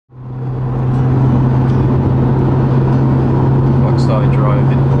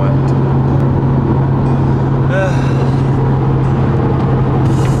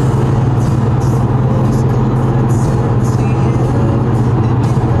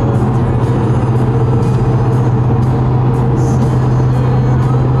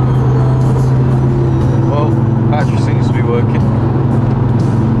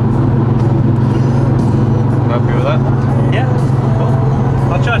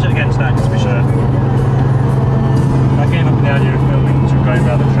budget against that, to be sure. I gave up the idea of filming to going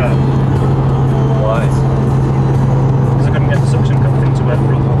around the track. Why? Because I couldn't get the suction cup thing to work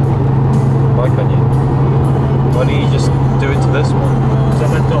properly. Why couldn't you? Why don't you just do it to this one? So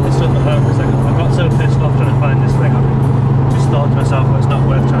I left all the stuff at home because I got so pissed off trying to find this thing. I just thought to myself, well, it's not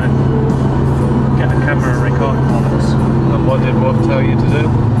worth trying to get a camera and record all this. And what did Bob tell you to do?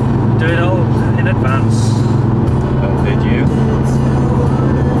 Do it all in advance. Did you?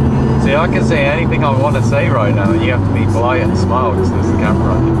 See, I can say anything I want to say right now, and you have to be polite and smile because there's the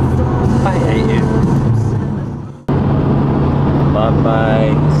camera on you. I hate you. My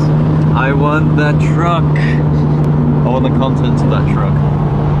mates. I want that truck. I want the contents of that truck.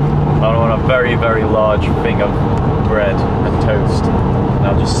 I want a very, very large thing of bread and toast. And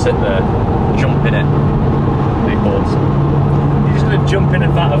I'll just sit there, jump in it. It'll be awesome. You're just going to jump in a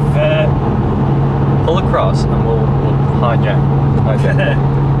vat of... Pull across and we'll hijack.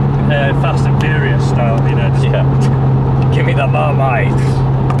 Fast and Furious style, you know. Just yeah. Give me the Marmite.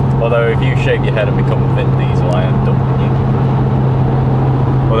 Although if you shave your head and become Vin Diesel, I am dumping you.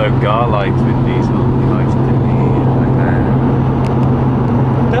 Although Gar likes Vin Diesel, he likes to be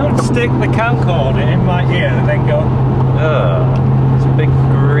Don't stick the camcorder in my ear and then go... It's a big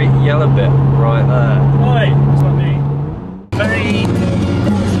green yellow bit right there. Oi, that's not me. Very...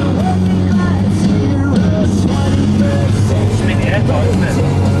 Airport, isn't it? I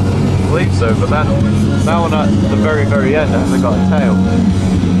believe so, but that one at the very, very end hasn't got a tail.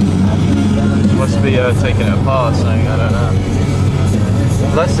 Must be taking it apart, saying, I don't know.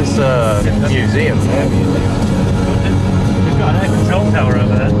 Unless it's a museum. We've got an air control tower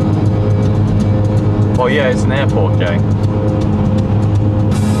over there. Well, yeah, it's an airport, Jay.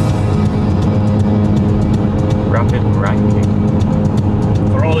 Rapid ranking.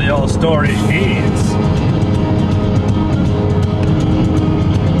 For all your storage needs.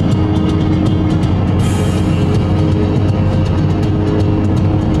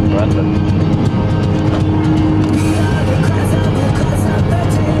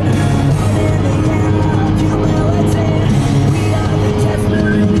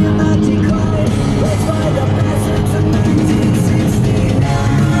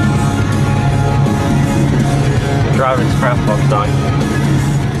 Driving's crap on time.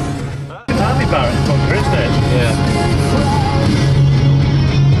 It's Army Barracks bunker, isn't it? Yeah.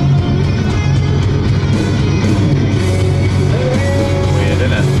 Weird,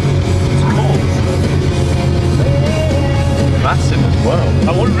 isn't it? It's cool. Massive as well.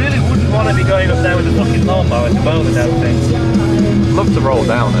 I really wouldn't want to be going up there with a fucking lawnmower to mow the damn thing. Love to roll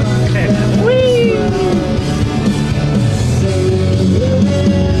down it. Whee!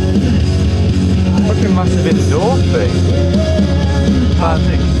 Fucking massive indoor thing. Fans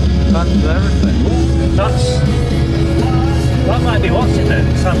and everything. That might be what's in there.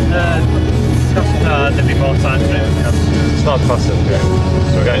 There'd be more time for it. It's not class of good,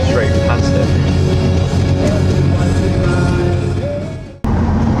 so we're going straight past it.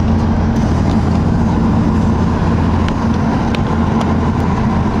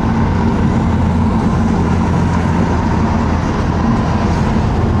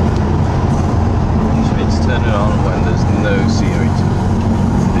 Turn it on when there's no CO2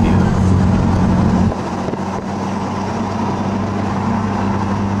 video.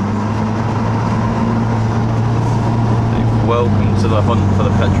 Welcome to the hunt for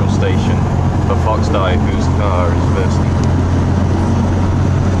the petrol station for Fox Dive, whose car is bursting.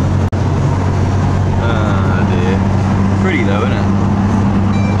 Ah dear. Pretty though, isn't it?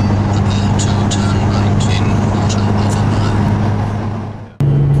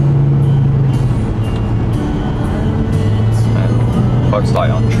 Looks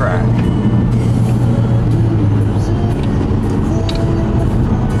like on track.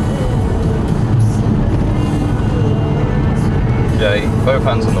 Jay, both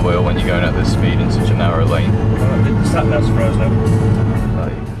hands on the wheel when you're going at this speed in such a narrow lane. The sat nav's frozen.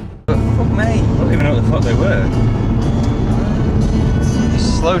 Fuck me. I don't even know what the fuck they were.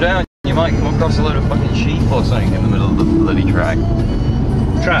 Just slow down. You might come across a load of fucking sheep or something in the middle of the bloody track.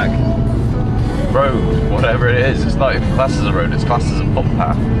 Track? Road, whatever it is. It's not even classed as a road, it's classed as a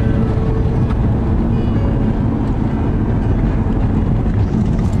footpath.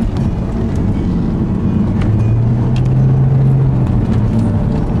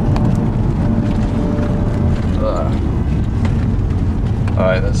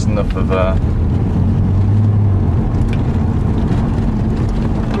 Alright, that's enough of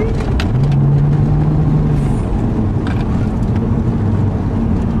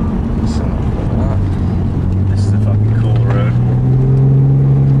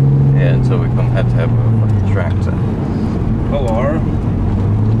until we come head to head with a fucking tractor. Hello.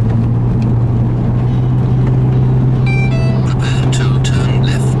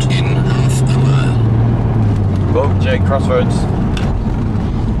 Crossroads.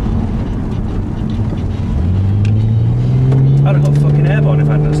 I'd have got fucking airborne if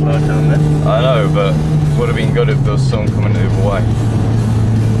I hadn't slowed down there. I know, but would have been good if there was someone coming the other way.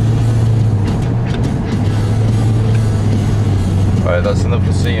 Right, that's enough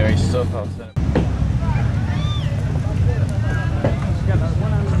for scenery stuff. I'll send it.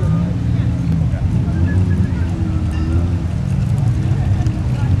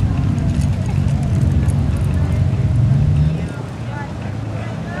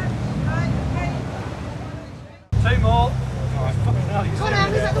 Two more. Come on,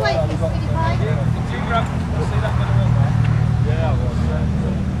 who's at the wait?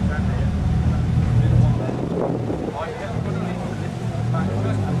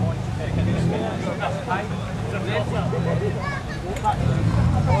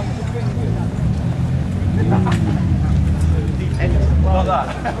 Like that.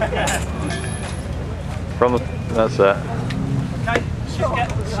 From the, that's it. Okay, just get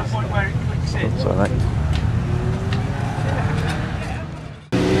to the point where it clicks in. That's alright.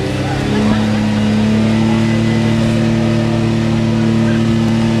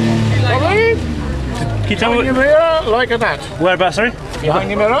 Can you tell me Your mirror like that. whereabouts? Sorry. Behind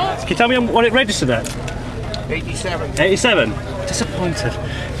your mirror, Can you tell me what it registered at? 87. 87. Disappointed.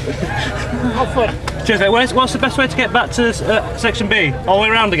 How fun. Cheers, mate. What's the best way to get back to section B? All the way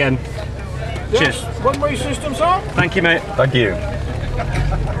around again. Cheers. Yes, one-way system, sir. Thank you, mate. Thank you.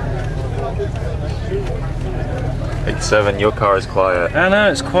 87, your car is quiet. I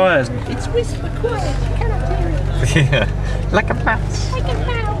know it's quiet. It's whisper quiet, you cannot hear it. Yeah, like a mouse. Like a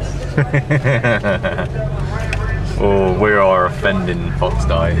mouse. Oh, we are offending Fox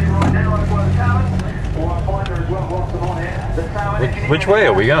Die. Which way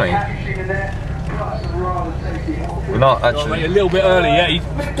are we going? We're not actually. A little bit early, yeah. You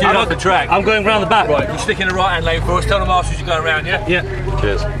get off the track. I'm going round the back. Right, you stick in the right hand lane for us. Tell the marshals you're going around, yeah? Yeah.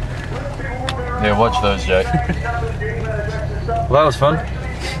 Cheers. Yeah, watch those, Jake. Well, that was fun.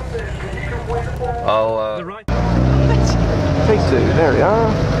 I'll. The right. Take two, there we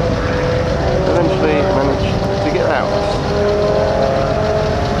are. Eventually managed to get out.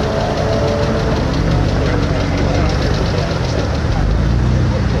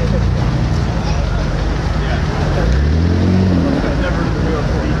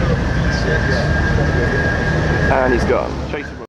 And he's gone. Chase him.